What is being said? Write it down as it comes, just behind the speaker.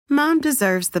Mom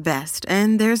deserves the best,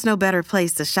 and there's no better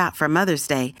place to shop for Mother's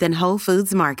Day than Whole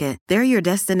Foods Market. They're your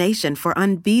destination for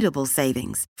unbeatable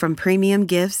savings, from premium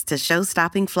gifts to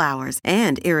show-stopping flowers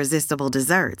and irresistible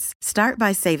desserts. Start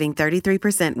by saving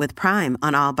 33% with Prime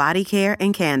on all body care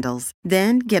and candles.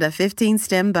 Then get a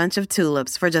 15-stem bunch of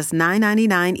tulips for just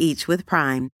 $9.99 each with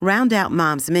Prime. Round out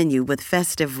Mom's menu with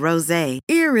festive rosé,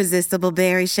 irresistible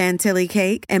berry chantilly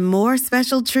cake, and more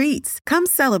special treats. Come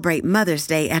celebrate Mother's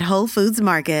Day at Whole Foods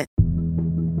Market.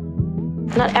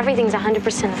 Not everything's 100%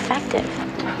 effective.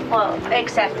 Well,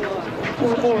 except,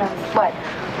 what?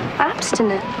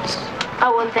 Abstinence.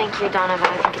 Oh, well, thank you, Donovan.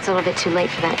 I think it's a little bit too late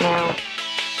for that now.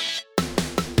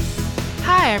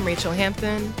 Hi, I'm Rachel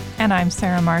Hampton. And I'm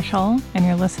Sarah Marshall, and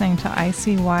you're listening to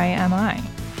ICYMI.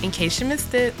 In case you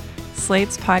missed it,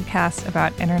 Slate's podcast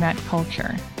about internet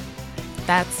culture.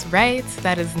 That's right.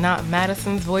 That is not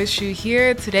Madison's voice you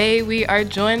hear. Today we are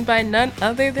joined by none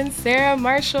other than Sarah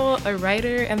Marshall, a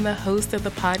writer and the host of the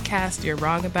podcast You're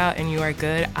Wrong About and You Are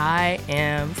Good. I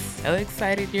am so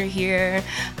excited you're here.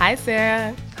 Hi,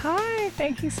 Sarah. Hi.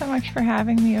 Thank you so much for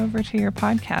having me over to your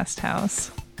podcast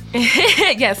house.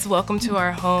 Yes, welcome to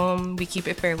our home. We keep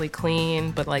it fairly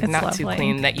clean, but it's not lovely. Too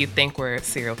clean that you think we're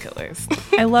serial killers.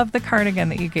 I love the cardigan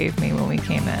that you gave me when we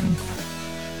came in.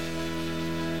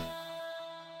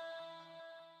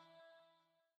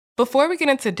 Before we get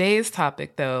into today's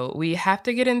topic, though, we have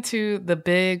to get into the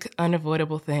big,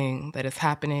 unavoidable thing that is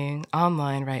happening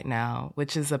online right now,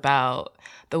 which is about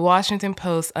the Washington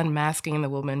Post unmasking the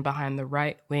woman behind the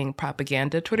right-wing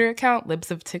propaganda Twitter account,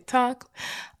 Libs of TikTok.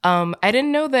 I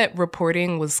didn't know that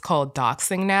reporting was called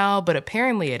doxing now, but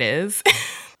apparently it is.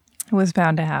 It was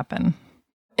bound to happen.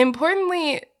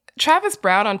 Importantly, Travis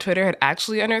Brown on Twitter had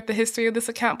actually unearthed the history of this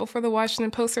account before the Washington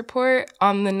Post report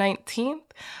on the 19th.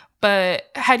 But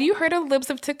had you heard of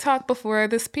Libs of TikTok before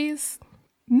this piece?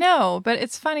 No, but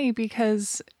it's funny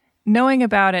because knowing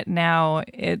about it now,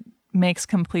 it makes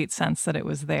complete sense that it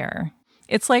was there.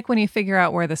 It's like when you figure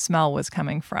out where the smell was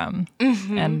coming from.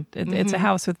 Mm-hmm, and it's a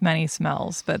house with many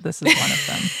smells, but this is one of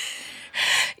them.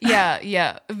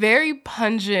 Yeah. Very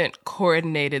pungent,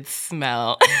 coordinated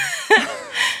smell.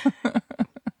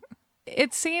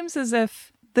 It seems as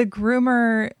if the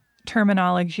groomer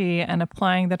terminology and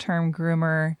applying the term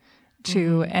groomer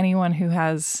to anyone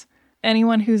who's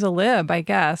a lib, I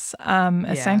guess,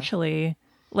 essentially,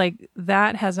 like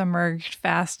that has emerged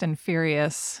fast and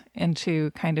furious into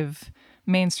kind of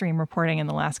mainstream reporting in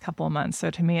the last couple of months.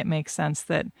 So to me, it makes sense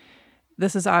that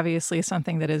this is obviously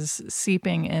something that is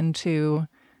seeping into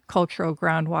cultural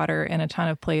groundwater in a ton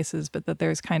of places, but that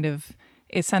there's kind of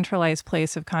a centralized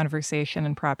place of conversation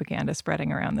and propaganda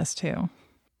spreading around this too.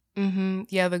 Mm-hmm.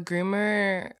 Yeah, the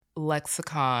groomer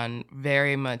lexicon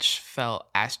very much felt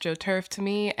astroturf to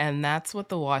me, and that's what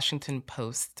the Washington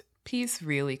Post piece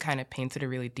really kind of painted a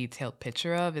really detailed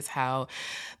picture of, is how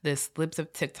this Libs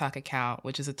of TikTok account,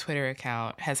 which is a Twitter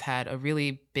account, has had a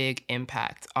really big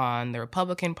impact on the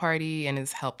Republican Party and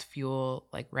has helped fuel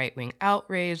right-wing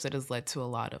outrage that has led to a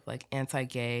lot of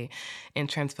anti-gay and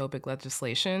transphobic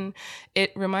legislation.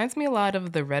 It reminds me a lot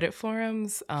of the Reddit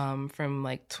forums from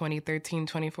 2013,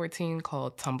 2014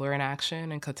 called Tumblr in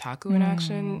Action and Kotaku in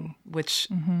Action, which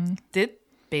did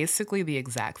basically the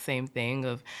exact same thing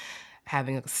of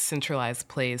having a centralized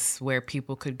place where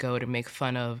people could go to make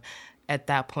fun of, at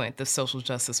that point, the social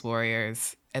justice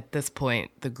warriors, at this point,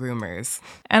 the groomers.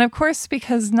 And of course,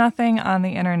 because nothing on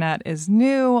the internet is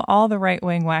new, all the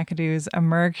right-wing wackadoos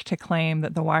emerged to claim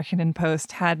that the Washington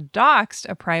Post had doxed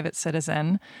a private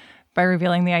citizen by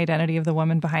revealing the identity of the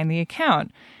woman behind the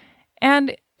account.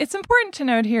 And it's important to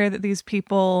note here that these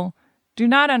people do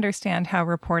not understand how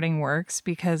reporting works,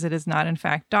 because it is not, in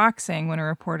fact, doxing when a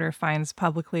reporter finds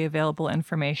publicly available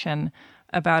information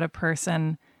about a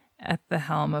person at the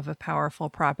helm of a powerful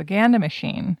propaganda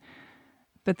machine.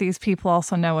 But these people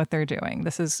also know what they're doing.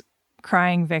 This is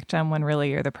crying victim when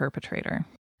really you're the perpetrator.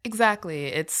 Exactly.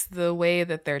 It's the way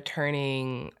that they're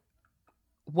turning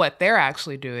what they're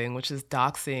actually doing, which is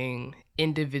doxing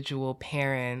individual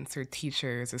parents or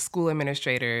teachers or school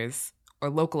administrators or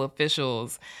local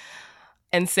officials,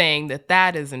 and saying that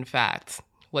that is, in fact,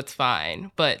 what's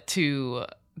fine. But to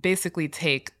basically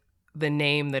take the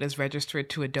name that is registered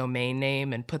to a domain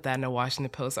name and put that in a Washington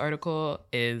Post article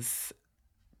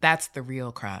that's the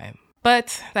real crime.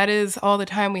 But that is all the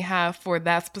time we have for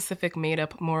that specific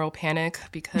made-up moral panic,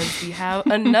 because we have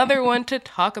another one to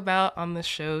talk about on the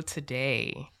show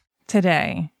today.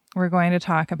 Today, we're going to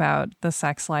talk about the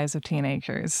sex lives of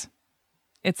teenagers.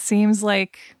 It seems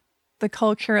like the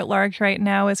culture at large right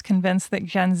now is convinced that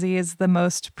Gen Z is the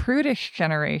most prudish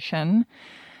generation.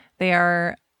 They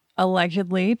are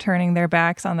allegedly turning their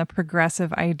backs on the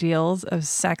progressive ideals of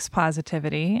sex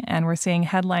positivity, and we're seeing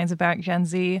headlines about Gen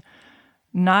Z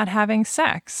not having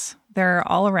sex. They're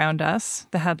all around us,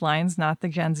 the headlines, not the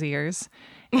Gen Zers.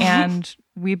 And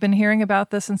we've been hearing about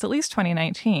this since at least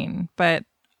 2019. But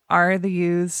are the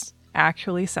youths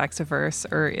actually sex averse,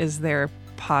 or is there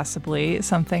possibly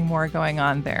something more going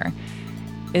on there?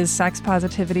 Is sex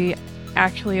positivity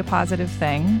actually a positive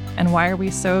thing? And why are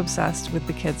we so obsessed with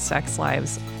the kids' sex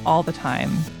lives all the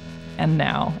time and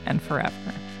now and forever?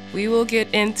 We will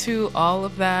get into all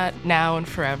of that now and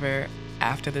forever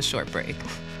after the short break.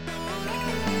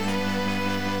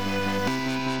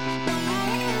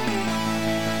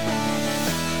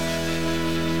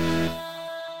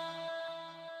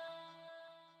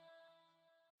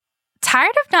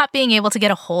 Tired of not being able to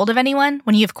get a hold of anyone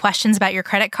when you have questions about your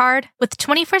credit card? With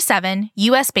 24/7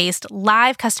 US-based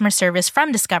live customer service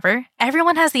from Discover,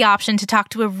 everyone has the option to talk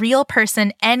to a real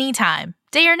person anytime,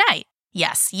 day or night.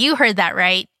 Yes, you heard that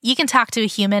right. You can talk to a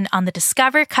human on the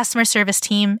Discover customer service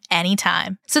team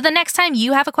anytime. So the next time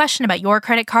you have a question about your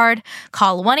credit card,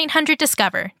 call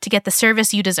 1-800-DISCOVER to get the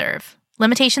service you deserve.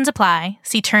 Limitations apply.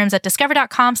 See terms at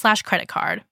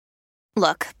discover.com/creditcard.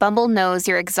 Look, Bumble knows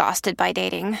you're exhausted by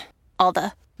dating. All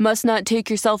the, must not take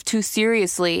yourself too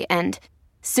seriously, and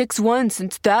 6'1"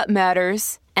 since that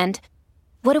matters, and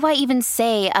what do I even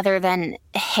say other than,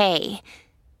 hey?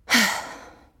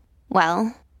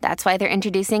 Well, that's why they're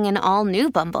introducing an all-new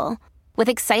Bumble, with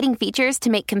exciting features to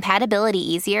make compatibility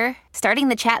easier, starting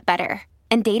the chat better,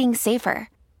 and dating safer.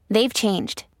 They've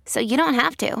changed, so you don't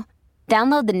have to.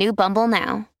 Download the new Bumble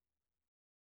now.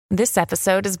 This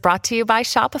episode is brought to you by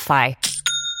Shopify.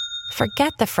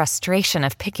 Forget the frustration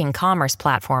of picking commerce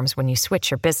platforms when you switch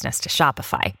your business to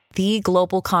Shopify, the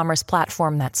global commerce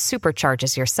platform that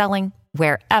supercharges your selling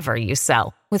wherever you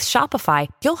sell. With Shopify,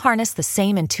 you'll harness the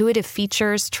same intuitive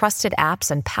features, trusted apps,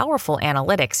 and powerful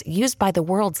analytics used by the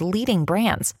world's leading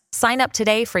brands. Sign up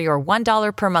today for your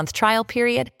 $1 per month trial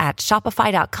period at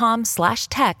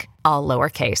shopify.com/tech, all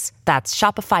lowercase. That's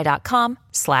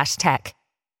shopify.com/tech.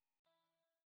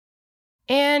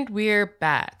 And we're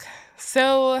back.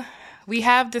 So we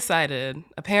have decided,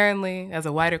 apparently, as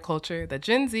a wider culture, that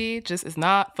Gen Z just is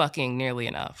not fucking nearly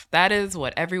enough. That is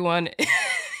what everyone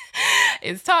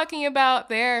is talking about.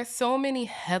 There are so many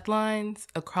headlines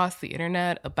across the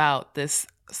internet about this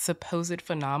supposed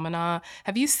phenomena.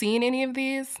 Have you seen any of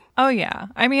these? Oh, yeah.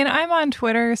 I mean, I'm on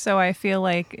Twitter, so I feel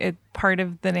like part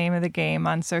of the name of the game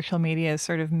on social media is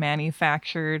sort of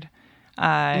manufactured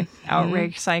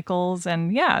outrage cycles.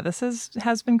 And yeah, this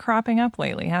has been cropping up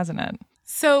lately, hasn't it?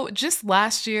 So just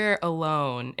last year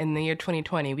alone, in the year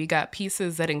 2020, we got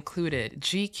pieces that included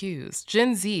GQ's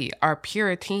Gen Z are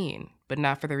pure teen, but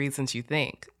not for the reasons you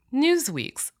think.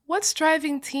 Newsweek's What's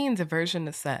Driving Teens' Aversion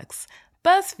to Sex?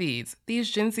 BuzzFeed's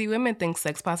These Gen Z Women Think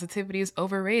Sex Positivity is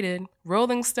Overrated.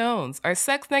 Rolling Stone's Are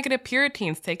Sex-Negative Pure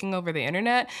Teens Taking Over the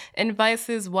Internet? And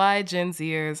Vice's Why Gen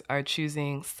Zers Are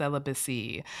Choosing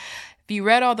Celibacy. If you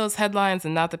read all those headlines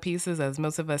and not the pieces, as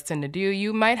most of us tend to do,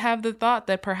 you might have the thought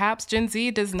that perhaps Gen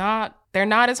Z they're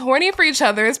not as horny for each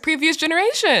other as previous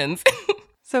generations.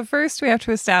 So first, we have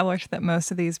to establish that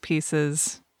most of these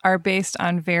pieces are based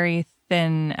on very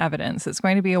thin evidence. It's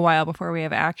going to be a while before we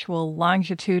have actual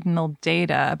longitudinal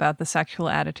data about the sexual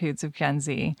attitudes of Gen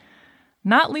Z,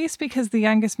 not least because the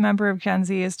youngest member of Gen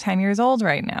Z is 10 years old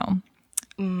right now.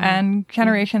 And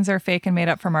generations are fake and made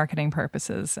up for marketing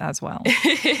purposes as well.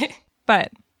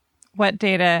 But what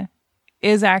data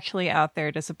is actually out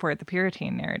there to support the pure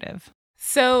teen narrative?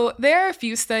 So there are a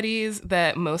few studies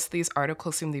that most of these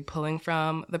articles seem to be pulling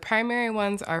from. The primary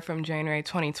ones are from January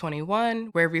 2021,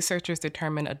 where researchers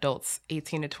determined adults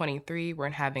 18 to 23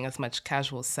 weren't having as much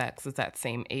casual sex as that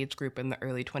same age group in the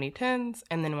early 2010s,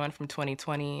 and then one from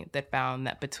 2020 that found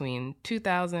that between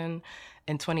 2000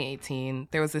 and 2018,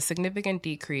 there was a significant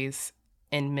decrease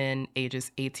in men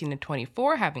ages 18 to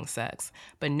 24 having sex,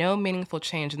 but no meaningful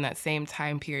change in that same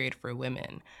time period for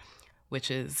women, which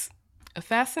is a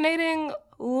fascinating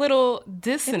little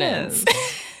dissonance.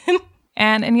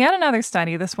 And in yet another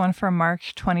study, this one from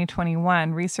March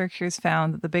 2021, researchers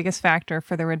found that the biggest factor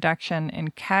for the reduction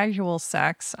in casual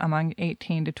sex among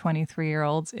 18 to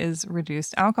 23-year-olds is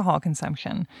reduced alcohol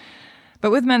consumption.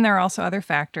 But with men, there are also other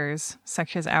factors,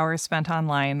 such as hours spent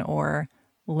online or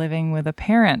living with a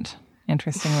parent,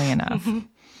 interestingly enough.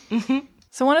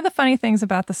 So one of the funny things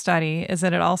about the study is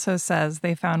that it also says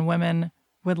they found women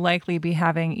would likely be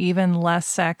having even less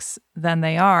sex than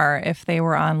they are if they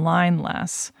were online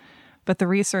less. But the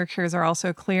researchers are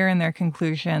also clear in their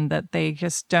conclusion that they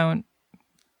just don't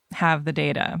have the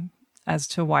data as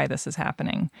to why this is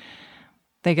happening.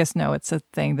 They just know it's a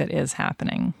thing that is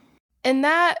happening. And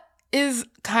that is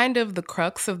kind of the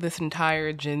crux of this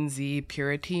entire Gen Z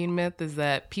purity myth, is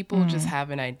that people just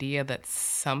have an idea that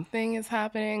something is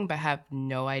happening but have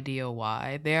no idea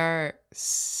why. There are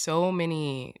so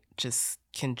many just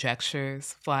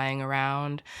conjectures flying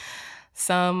around.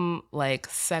 Some, like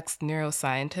sex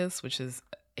neuroscientists, which is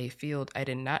a field I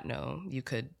did not know you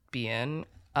could be in,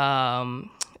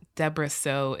 Deborah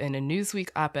So, in a Newsweek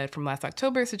op-ed from last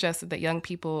October, suggested that young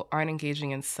people aren't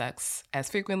engaging in sex as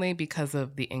frequently because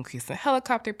of the increase in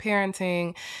helicopter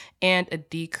parenting and a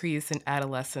decrease in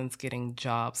adolescents getting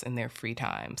jobs in their free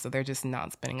time. So they're just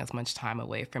not spending as much time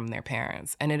away from their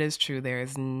parents. And it is true, there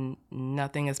is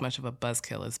nothing as much of a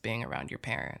buzzkill as being around your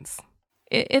parents.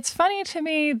 It's funny to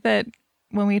me that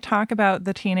when we talk about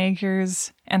the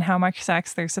teenagers and how much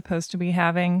sex they're supposed to be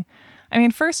having, I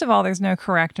mean, first of all, there's no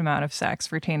correct amount of sex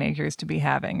for teenagers to be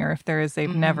having, or if there is,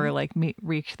 they've never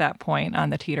reached that point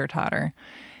on the teeter-totter.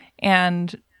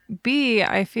 And B,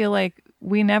 I feel like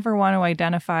we never want to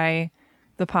identify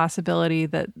the possibility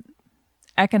that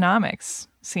economics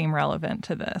seem relevant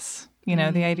to this. You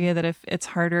know, the idea that if it's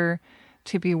harder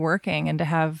to be working and to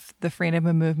have the freedom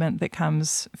of movement that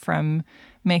comes from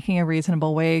making a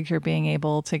reasonable wage or being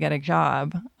able to get a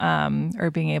job,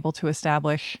 or being able to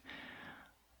establish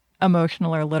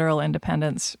emotional or literal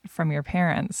independence from your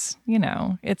parents, you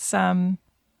know, it's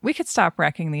we could stop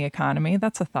wrecking the economy.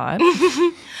 That's a thought.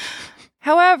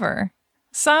 However,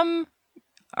 some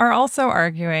are also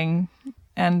arguing,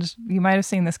 and you might have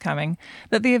seen this coming,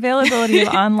 that the availability of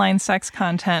online sex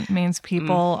content means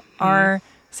people are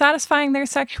satisfying their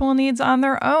sexual needs on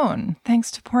their own,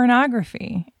 thanks to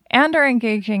pornography, and are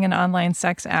engaging in online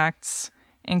sex acts,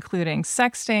 including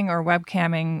sexting or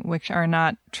webcamming, which are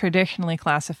not traditionally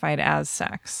classified as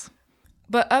sex.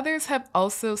 But others have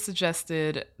also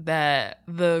suggested that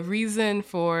the reason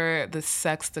for the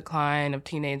sex decline of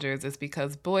teenagers is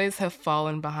because boys have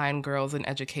fallen behind girls in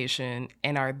education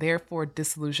and are therefore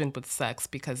disillusioned with sex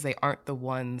because they aren't the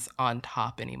ones on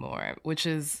top anymore, which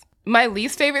is my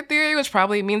least favorite theory, which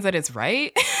probably means that it's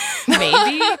right.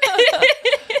 Maybe.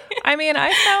 I mean,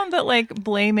 I found that like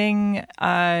blaming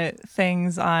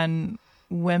things on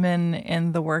women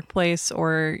in the workplace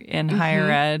or in higher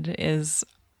ed is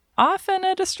often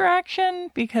a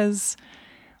distraction because,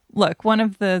 look, one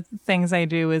of the things I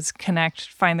do is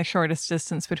find the shortest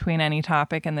distance between any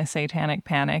topic and the Satanic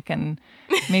Panic. And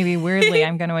maybe weirdly,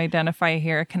 I'm going to identify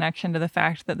here a connection to the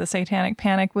fact that the Satanic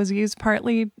Panic was used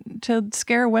partly to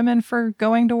scare women for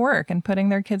going to work and putting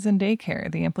their kids in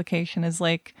daycare. The implication is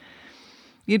like,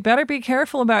 you'd better be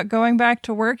careful about going back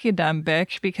to work, you dumb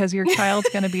bitch, because your child's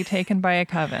going to be taken by a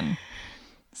coven.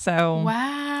 So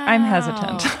I'm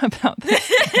hesitant about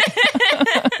this.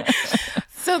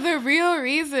 So the real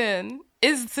reason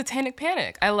is Satanic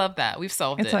Panic. I love that. We've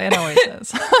solved it. It always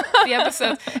is.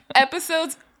 The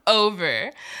episode's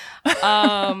over.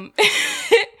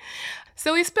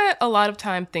 So we spent a lot of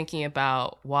time thinking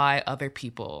about why other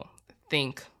people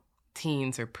think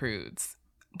teens are prudes.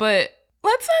 But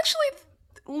let's actually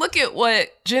look at what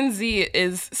Gen Z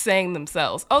is saying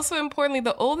themselves. Also, importantly,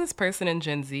 the oldest person in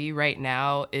Gen Z right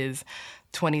now is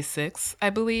 26,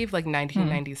 I believe. Like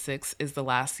 1996 is the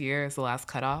last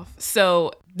cutoff.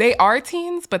 So they are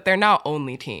teens, but they're not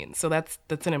only teens. So that's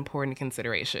an important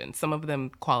consideration. Some of them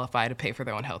qualify to pay for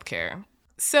their own healthcare.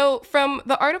 So from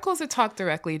the articles that talk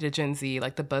directly to Gen Z,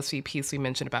 like the BuzzFeed piece we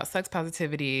mentioned about sex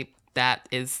positivity, that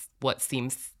is what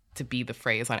seems to be the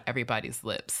phrase on everybody's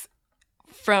lips.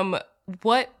 From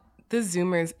what the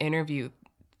Zoomers interview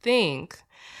think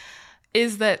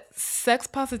is that sex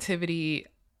positivity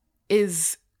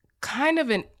is kind of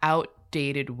an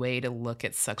outdated way to look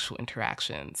at sexual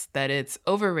interactions, that it's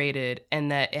overrated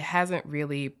and that it hasn't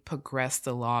really progressed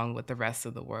along with the rest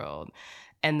of the world,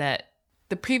 and that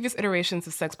the previous iterations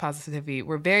of sex positivity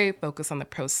were very focused on the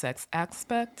pro-sex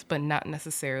aspect, but not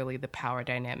necessarily the power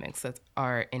dynamics that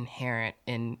are inherent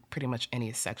in pretty much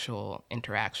any sexual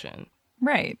interaction.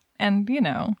 Right. And, you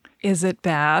know, is it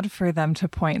bad for them to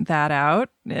point that out?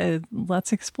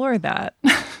 Let's explore that.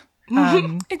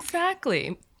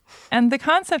 Exactly. And the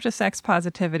concept of sex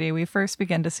positivity, we first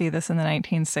begin to see this in the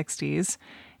 1960s.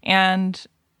 And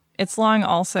it's long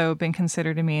also been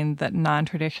considered to mean that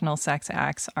non-traditional sex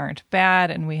acts aren't bad,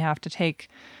 and we have to take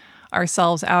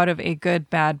ourselves out of a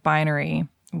good-bad binary,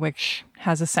 which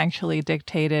has essentially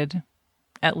dictated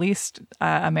at least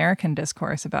American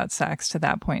discourse about sex to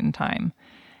that point in time.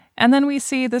 And then we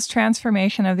see this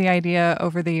transformation of the idea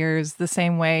over the years the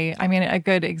same way. I mean, a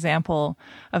good example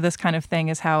of this kind of thing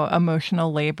is how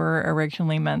emotional labor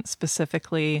originally meant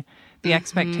specifically the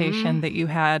expectation that you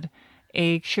had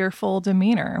a cheerful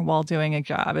demeanor while doing a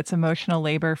job. It's emotional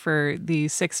labor for the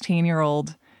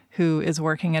 16-year-old who is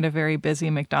working at a very busy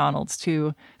McDonald's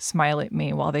to smile at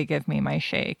me while they give me my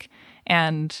shake.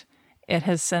 And it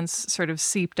has since sort of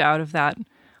seeped out of that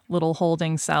little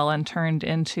holding cell and turned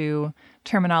into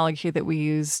terminology that we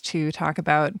use to talk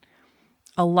about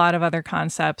a lot of other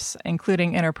concepts,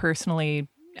 including interpersonally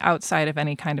outside of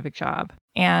any kind of a job.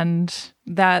 And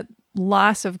that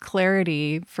loss of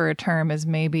clarity for a term is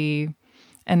maybe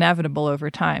inevitable over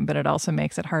time, but it also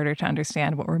makes it harder to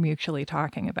understand what we're mutually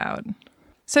talking about.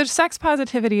 So sex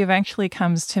positivity eventually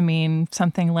comes to mean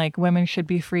something like women should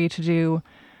be free to do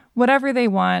whatever they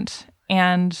want,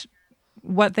 and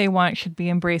what they want should be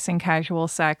embracing casual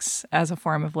sex as a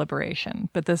form of liberation.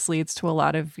 But this leads to a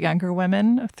lot of younger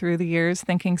women through the years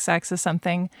thinking sex is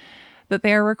something that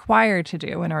they are required to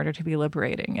do in order to be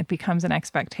liberating. It becomes an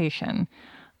expectation.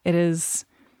 It is,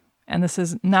 and this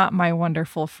is not my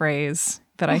wonderful phrase,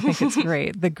 but I think it's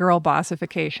great, the girl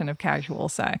bossification of casual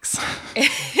sex.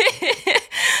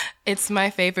 It's my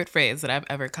favorite phrase that I've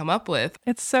ever come up with.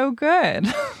 It's so good.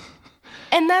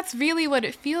 And that's really what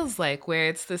it feels like, where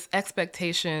it's this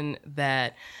expectation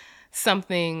that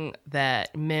something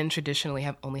that men traditionally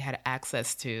have only had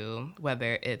access to,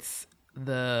 whether it's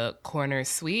the corner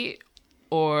suite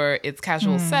or it's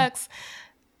casual sex,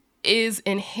 is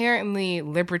inherently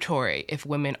liberatory if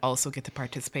women also get to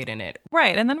participate in it.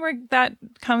 Right. And then that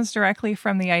comes directly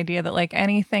from the idea that like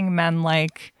anything men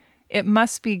like, it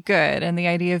must be good. And the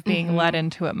idea of being led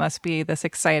into it must be this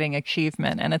exciting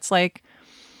achievement. And it's like,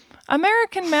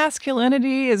 American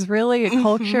masculinity is really a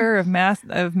culture of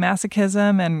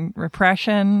masochism and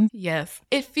repression. Yes.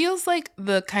 It feels like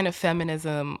the kind of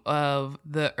feminism of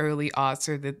the early aughts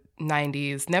or the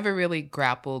 90s never really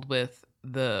grappled with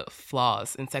the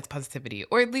flaws in sex positivity,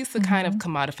 or at least the kind of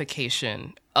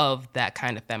commodification of that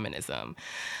kind of feminism.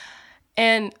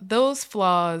 And those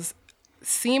flaws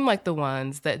seem like the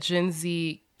ones that Gen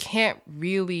Z can't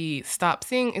really stop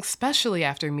seeing, especially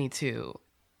after Me Too.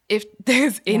 If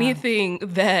there's anything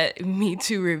that Me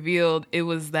Too revealed, it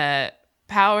was that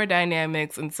power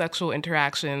dynamics and sexual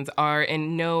interactions are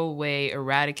in no way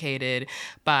eradicated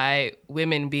by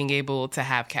women being able to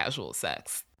have casual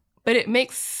sex. But it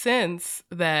makes sense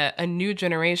that a new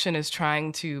generation is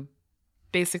trying to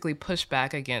basically push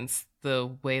back against the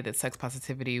way that sex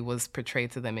positivity was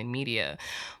portrayed to them in media.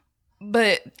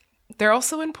 But they're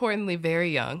also importantly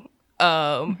very young.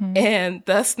 And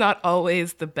thus not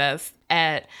always the best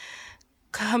at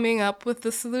coming up with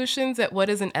the solutions at what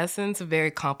is in essence a very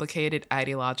complicated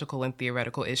ideological and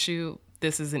theoretical issue.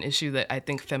 This is an issue that I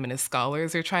think feminist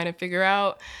scholars are trying to figure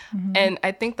out. And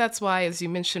I think that's why, as you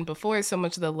mentioned before, so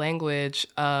much of the language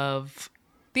of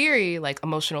theory, like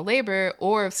emotional labor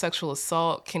or of sexual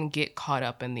assault, can get caught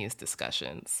up in these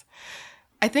discussions.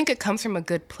 I think it comes from a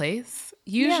good place.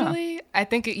 Usually, I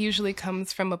think it usually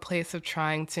comes from a place of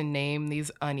trying to name these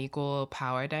unequal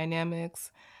power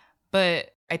dynamics.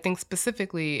 But I think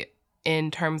specifically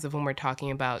in terms of when we're talking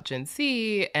about Gen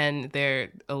Z and their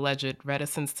alleged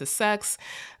reticence to sex,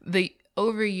 the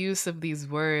overuse of these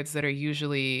words that are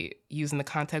usually used in the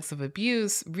context of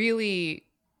abuse really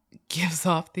gives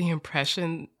off the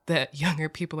impression that younger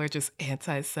people are just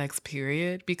anti-sex,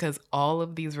 period, because all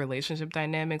of these relationship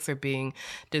dynamics are being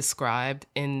described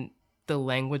in the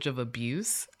language of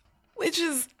abuse, which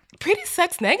is pretty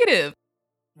sex negative.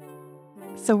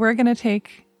 So we're going to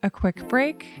take a quick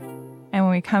break, and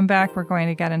when we come back, we're going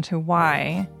to get into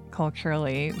why,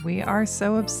 culturally, we are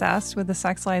so obsessed with the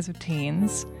sex lives of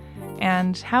teens,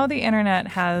 and how the internet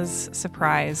has,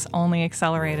 surprise, only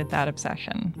accelerated that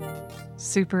obsession.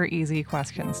 Super easy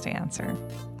questions to answer.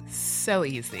 So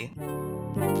easy.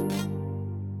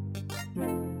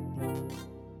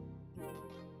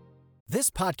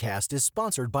 This podcast is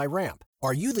sponsored by Ramp.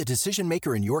 Are you the decision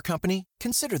maker in your company?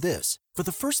 Consider this. For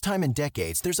the first time in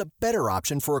decades, there's a better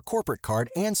option for a corporate card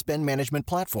and spend management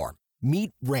platform.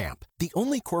 Meet Ramp, the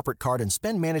only corporate card and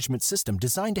spend management system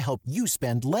designed to help you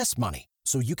spend less money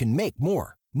so you can make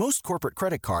more. Most corporate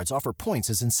credit cards offer points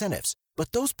as incentives,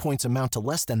 but those points amount to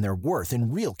less than their worth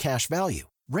in real cash value.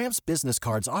 Ramp's business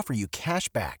cards offer you cash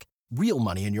back, real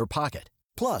money in your pocket.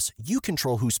 Plus, you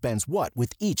control who spends what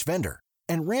with each vendor.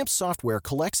 And Ramp's software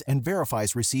collects and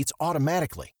verifies receipts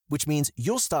automatically, which means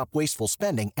you'll stop wasteful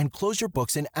spending and close your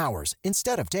books in hours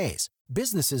instead of days.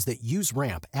 Businesses that use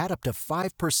Ramp add up to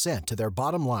 5% to their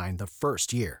bottom line the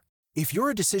first year. If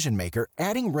you're a decision maker,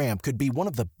 adding Ramp could be one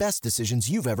of the best decisions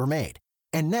you've ever made.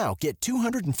 And now get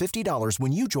 $250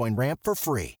 when you join Ramp for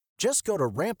free. Just go to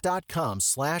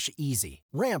ramp.com/easy.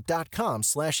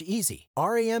 Ramp.com/easy.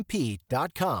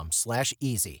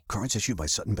 RAMP.com/easy. Cards issued by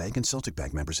Sutton Bank and Celtic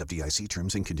Bank, members of FDIC.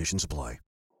 Terms and conditions apply.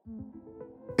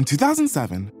 In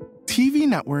 2007, TV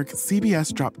network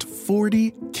CBS dropped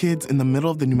 40 kids in the middle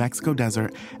of the New Mexico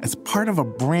desert as part of a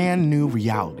brand new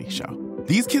reality show.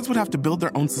 These kids would have to build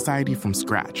their own society from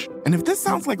scratch. And if this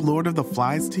sounds like Lord of the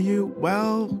Flies to you,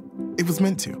 well, it was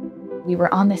meant to. We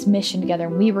were on this mission together,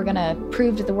 and we were going to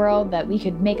prove to the world that we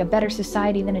could make a better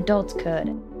society than adults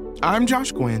could. I'm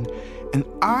Josh Gwynn, and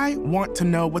I want to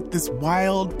know what this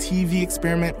wild TV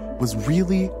experiment was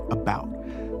really about.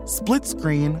 Split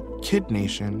Screen, Kid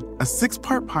Nation, a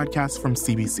 6-part podcast from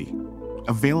CBC.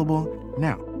 Available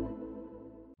now.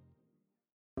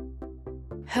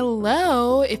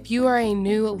 Hello, if you are a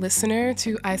new listener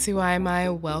to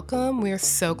ICYMI, welcome. We're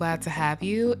so glad to have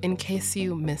you. In case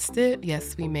you missed it,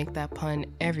 yes, we make that pun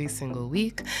every single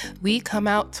week. We come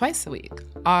out twice a week.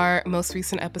 Our most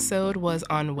recent episode was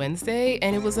on Wednesday,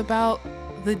 and it was about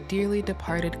the dearly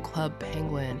departed Club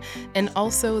Penguin, and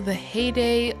also the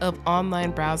heyday of online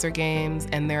browser games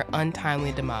and their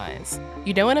untimely demise.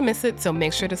 You don't want to miss it, so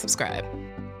make sure to subscribe.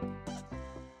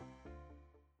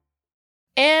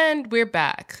 And we're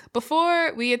back.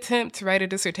 Before we attempt to write a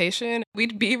dissertation,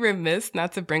 we'd be remiss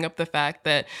not to bring up the fact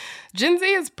that Gen Z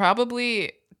is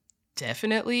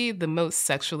definitely the most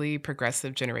sexually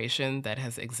progressive generation that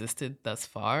has existed thus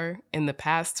far. In the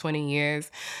past 20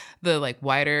 years, the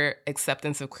wider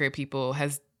acceptance of queer people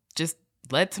has just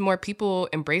led to more people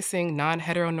embracing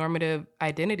non-heteronormative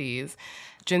identities.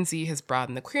 Gen Z has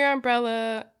broadened the queer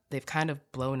umbrella. They've kind of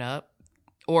blown up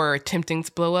or attempting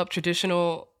to blow up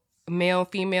traditional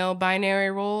male-female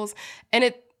binary roles. And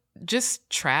it just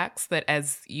tracks that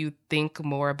as you think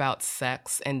more about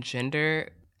sex and gender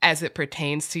as it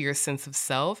pertains to your sense of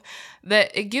self,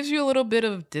 that it gives you a little bit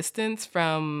of distance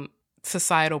from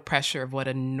societal pressure of what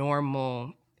a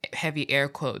normal, heavy air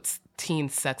quotes, teen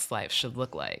sex life should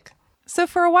look like. So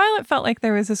for a while, it felt like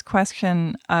there was this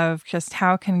question of just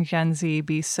how can Gen Z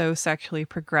be so sexually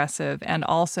progressive and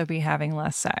also be having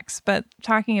less sex? But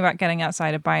talking about getting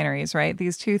outside of binaries, right?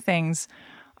 These two things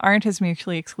aren't as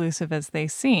mutually exclusive as they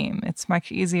seem. It's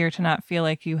much easier to not feel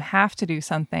like you have to do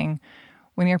something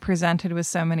when you're presented with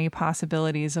so many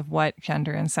possibilities of what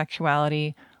gender and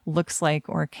sexuality looks like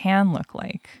or can look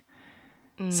like.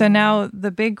 So now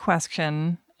the big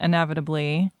question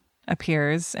inevitably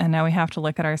appears, and now we have to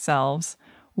look at ourselves.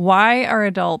 Why are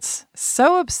adults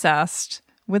so obsessed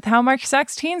with how much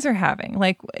sex teens are having?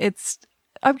 It's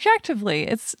objectively,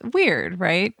 it's weird,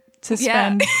 right? To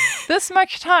spend this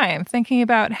much time thinking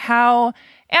about how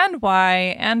and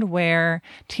why and where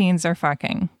teens are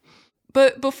fucking.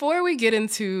 But before we get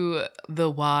into the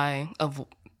why of,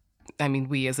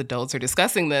 we as adults are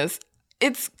discussing this,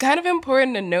 it's kind of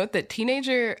important to note that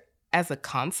teenager as a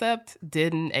concept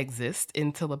didn't exist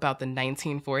until about the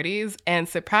 1940s. And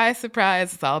surprise,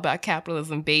 surprise, it's all about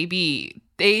capitalism, baby.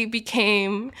 They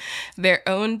became their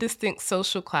own distinct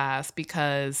social class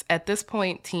because at this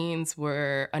point, teens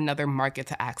were another market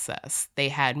to access. They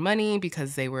had money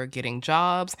because they were getting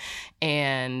jobs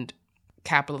and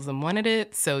capitalism wanted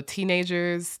it. So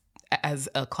teenagers as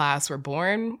a class were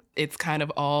born. It's kind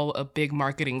of all a big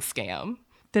marketing scam.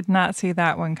 Did not see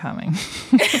that one coming.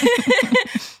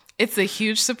 It's a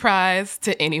huge surprise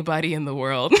to anybody in the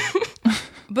world.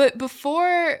 But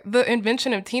before the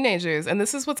invention of teenagers, and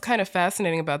this is what's kind of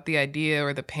fascinating about the idea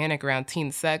or the panic around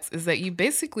teen sex, is that you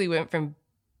basically went from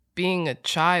being a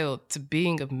child to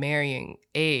being of marrying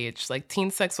age.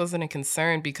 Teen sex wasn't a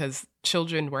concern because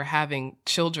children were having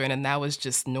children and that was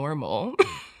just normal.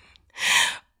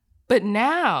 But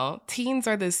now teens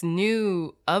are this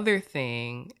new other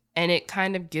thing, and it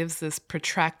kind of gives this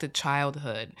protracted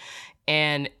childhood.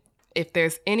 And if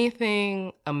there's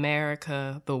anything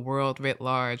America, the world writ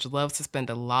large, loves to spend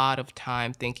a lot of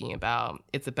time thinking about,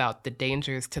 it's about the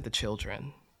dangers to the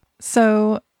children.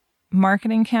 So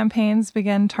marketing campaigns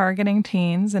begin targeting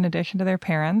teens in addition to their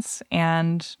parents.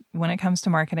 And when it comes to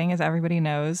marketing, as everybody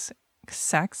knows,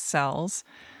 sex sells.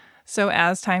 So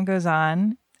as time goes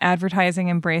on, advertising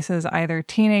embraces either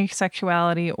teenage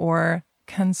sexuality or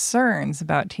concerns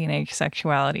about teenage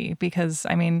sexuality. Because,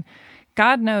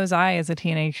 God knows I, as a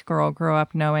teenage girl, grew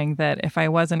up knowing that if I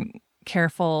wasn't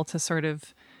careful to sort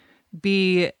of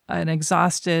be an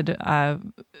exhausted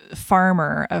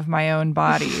farmer of my own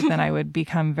body, then I would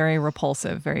become very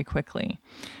repulsive very quickly.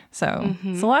 So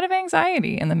it's a lot of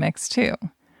anxiety in the mix too.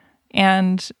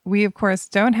 And we, of course,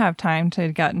 don't have time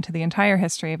to get into the entire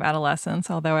history of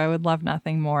adolescence, although I would love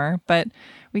nothing more. But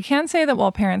we can say that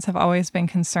while parents have always been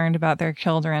concerned about their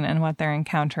children and what they're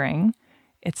encountering,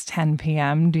 it's 10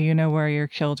 p.m. Do you know where your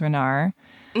children are?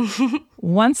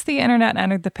 Once the internet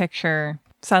entered the picture,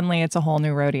 suddenly it's a whole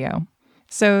new rodeo.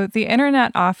 So the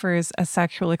internet offers a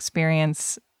sexual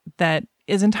experience that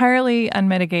is entirely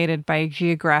unmitigated by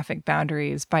geographic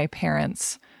boundaries, by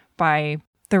parents, by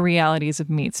the realities of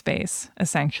meat space,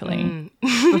 essentially.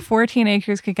 Before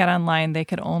teenagers could get online, they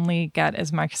could only get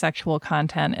as much sexual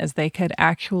content as they could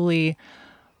actually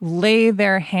lay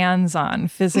their hands on,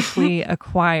 physically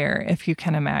acquire, if you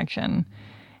can imagine.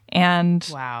 And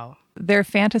wow. Their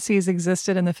fantasies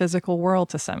existed in the physical world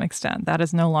to some extent. That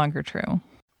is no longer true.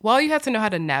 While you have to know how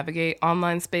to navigate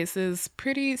online spaces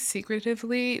pretty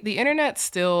secretively, the internet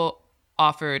still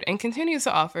offered and continues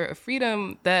to offer a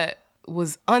freedom that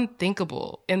was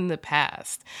unthinkable in the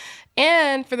past.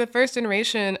 And for the first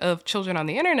generation of children on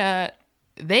the internet,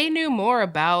 they knew more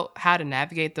about how to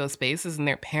navigate those spaces than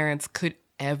their parents could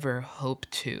ever hope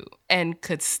to, and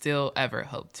could still ever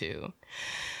hope to.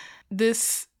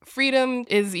 This freedom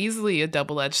is easily a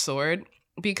double-edged sword,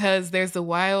 because there's the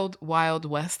wild, wild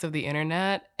west of the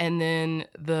internet, and then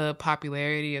the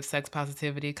popularity of sex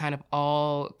positivity kind of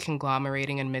all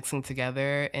conglomerating and mixing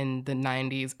together in the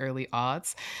 90s, early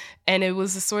aughts. And it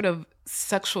was a sort of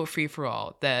sexual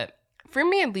free-for-all that, for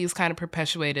me at least, kind of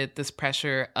perpetuated this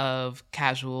pressure of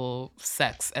casual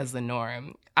sex as the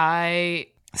norm.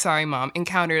 Sorry, Mom,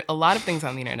 encountered a lot of things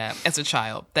on the internet as a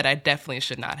child that I definitely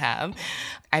should not have.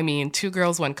 I mean, 2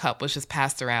 Girls, 1 Cup was just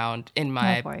passed around in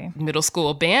my middle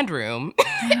school band room.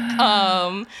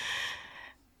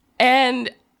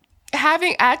 And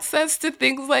having access to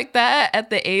things like that at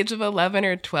the age of 11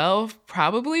 or 12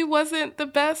 probably wasn't the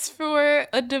best for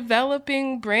a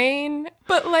developing brain.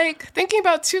 But like thinking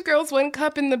about 2 Girls, 1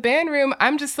 Cup in the band room,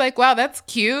 I'm just like, wow, that's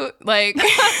cute. Like,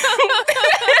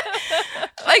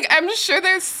 like I'm sure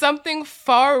there's something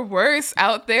far worse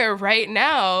out there right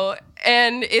now.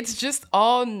 And it's just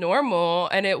all normal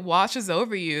and it washes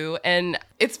over you. And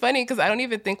it's funny because I don't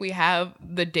even think we have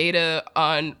the data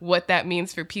on what that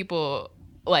means for people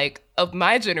like of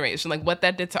my generation, like what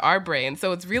that did to our brain.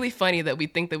 So it's really funny that we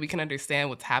think that we can understand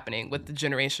what's happening with the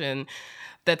generation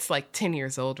that's like 10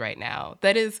 years old right now.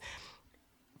 That is,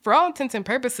 for all intents and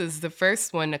purposes, the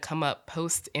first one to come up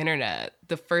post-internet,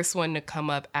 the first one to come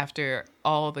up after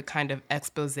all the kind of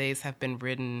exposés have been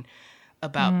written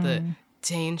about the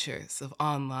dangers of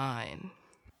online.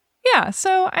 Yeah,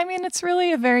 so I mean, it's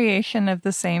really a variation of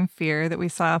the same fear that we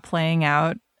saw playing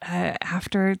out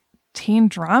after teen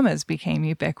dramas became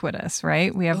ubiquitous,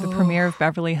 right? We have the premiere of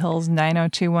Beverly Hills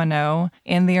 90210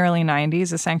 in the early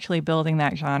 90s, essentially building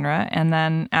that genre. And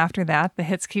then after that, the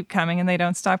hits keep coming and they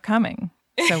don't stop coming.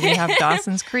 So we have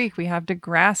Dawson's Creek, we have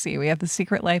Degrassi, we have The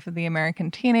Secret Life of the American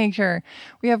Teenager,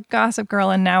 we have Gossip Girl,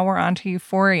 and now we're on to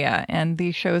Euphoria. And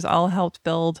these shows all helped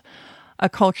build a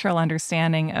cultural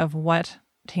understanding of what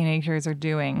teenagers are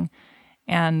doing.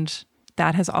 And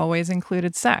that has always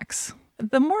included sex.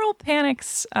 The Moral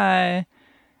Panic's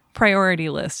priority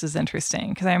list is interesting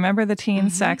because I remember the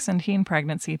teen sex and teen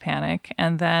pregnancy panic.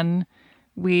 And then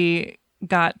we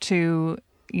got to,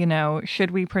 you know,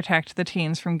 should we protect the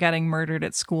teens from getting murdered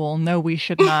at school? No, we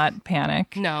should not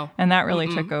panic. No. And that really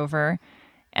took over.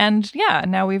 And yeah,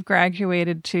 now we've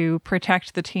graduated to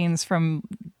protect the teens from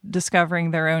discovering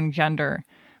their own gender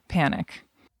panic.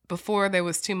 Before there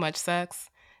was too much sex.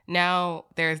 Now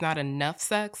there is not enough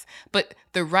sex, but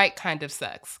the right kind of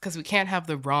sex, because we can't have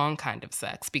the wrong kind of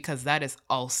sex, because that is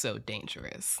also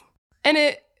dangerous. And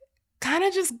it kind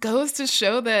of just goes to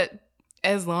show that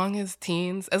as long as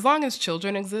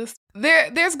children exist,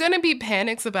 there's going to be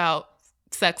panics about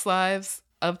sex lives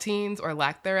of teens or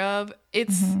lack thereof.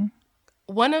 It's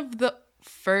one of the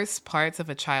first parts of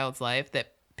a child's life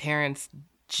that parents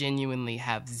genuinely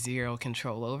have zero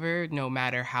control over, no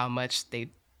matter how much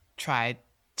they try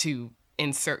to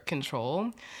insert control,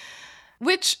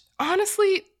 which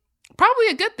honestly, probably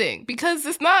a good thing, because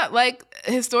it's not like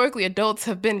historically adults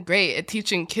have been great at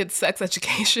teaching kids sex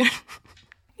education.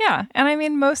 Yeah, and I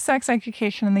mean, most sex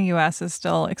education in the U.S. is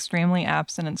still extremely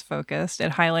abstinence-focused.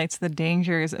 It highlights the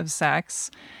dangers of sex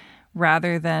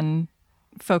rather than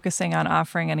focusing on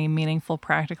offering any meaningful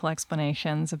practical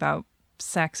explanations about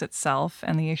sex itself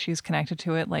and the issues connected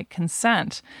to it, like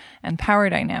consent and power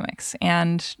dynamics.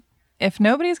 And if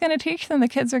nobody's going to teach them, the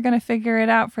kids are going to figure it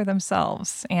out for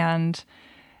themselves. And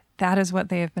that is what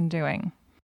they have been doing.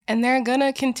 And they're going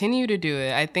to continue to do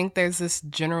it. I think there's this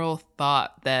general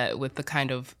thought that with the kind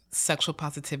of sexual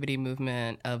positivity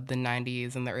movement of the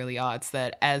 90s and the early aughts,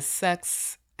 that as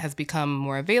sex has become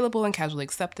more available and casually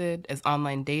accepted, as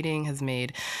online dating has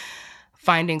made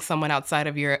finding someone outside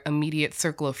of your immediate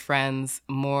circle of friends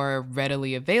more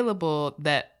readily available,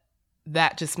 that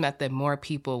just meant that more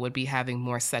people would be having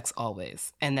more sex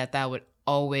always, and that would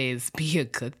always be a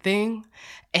good thing.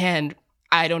 And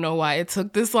I don't know why it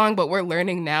took this long, but we're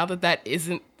learning now that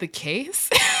isn't the case.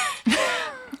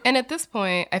 And at this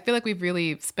point, I feel like we've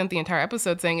really spent the entire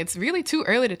episode saying it's really too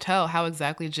early to tell how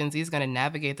exactly Gen Z is going to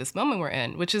navigate this moment we're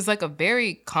in, which is like a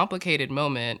very complicated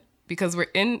moment because we're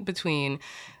in between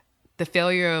the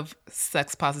failure of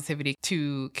sex positivity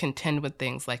to contend with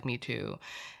things like Me Too,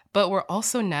 but we're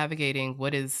also navigating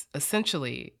what is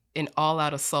essentially an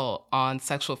all-out assault on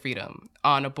sexual freedom,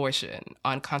 on abortion,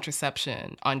 on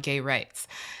contraception, on gay rights.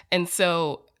 And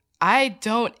so I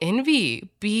don't envy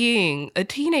being a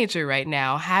teenager right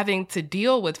now, having to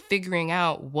deal with figuring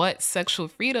out what sexual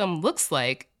freedom looks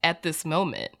like at this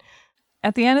moment.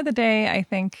 At the end of the day, I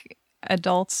think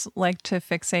adults like to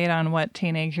fixate on what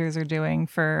teenagers are doing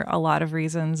for a lot of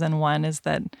reasons. And one is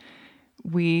that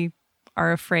we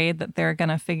are afraid that they're going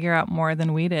to figure out more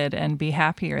than we did and be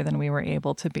happier than we were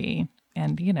able to be.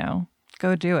 And, you know,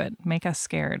 go do it. Make us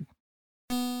scared.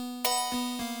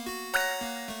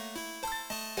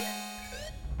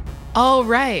 All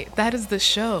right, that is the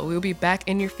show. We'll be back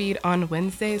in your feed on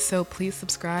Wednesday, so please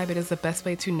subscribe. It is the best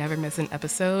way to never miss an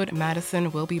episode. Madison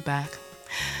will be back.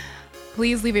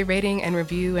 Please leave a rating and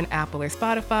review in Apple or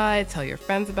Spotify. Tell your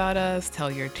friends about us. Tell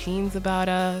your teens about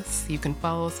us. You can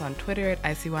follow us on Twitter at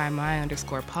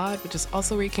ICYMI_pod, which is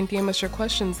also where you can DM us your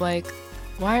questions like,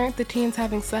 why aren't the teens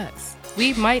having sex?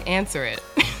 We might answer it.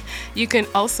 You can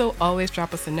also always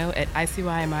drop us a note at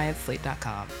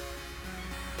ICYMI@slate.com.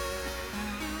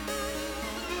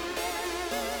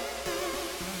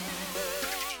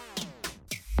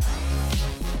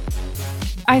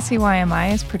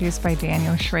 ICYMI is produced by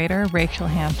Daniel Schrader, Rachel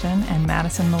Hampton, and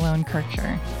Madison Malone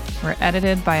Kirkshire. We're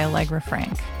edited by Allegra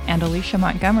Frank, and Alicia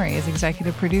Montgomery is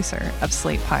executive producer of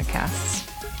Slate Podcasts.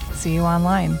 See you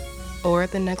online. Or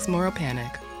at the next moral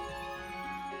panic.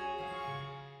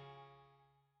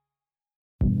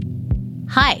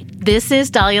 Hi, this is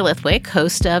Dahlia Lithwick,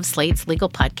 host of Slate's legal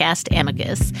podcast,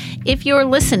 Amicus. If you're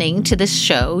listening to this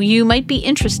show, you might be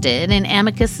interested in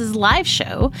Amicus's live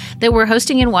show that we're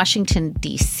hosting in Washington,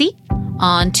 D.C.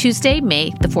 on Tuesday,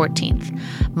 May the 14th.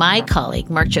 My colleague,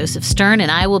 Mark Joseph Stern,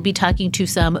 and I will be talking to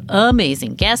some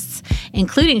amazing guests,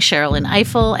 including Sherrilyn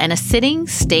Ifill and a sitting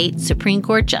state Supreme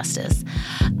Court justice,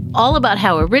 all about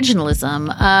how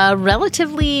originalism, a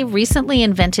relatively recently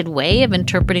invented way of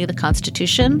interpreting the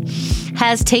Constitution,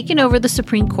 has taken over the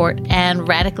Supreme Court and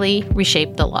radically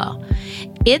reshaped the law.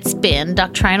 It's been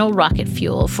doctrinal rocket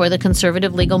fuel for the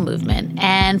conservative legal movement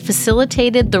and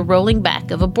facilitated the rolling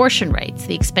back of abortion rights,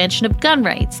 the expansion of gun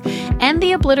rights, and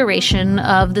the obliteration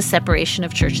of the separation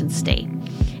of church and state.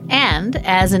 And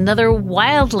as another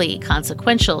wildly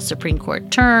consequential Supreme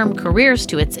Court term careers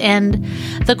to its end,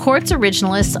 the court's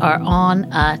originalists are on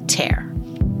a tear.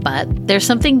 But there's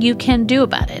something you can do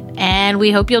about it, and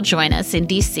we hope you'll join us in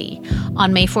D.C.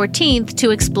 on May 14th to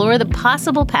explore the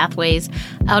possible pathways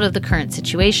out of the current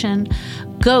situation.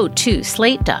 Go to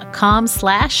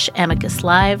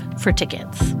slate.com/amicuslive for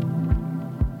tickets.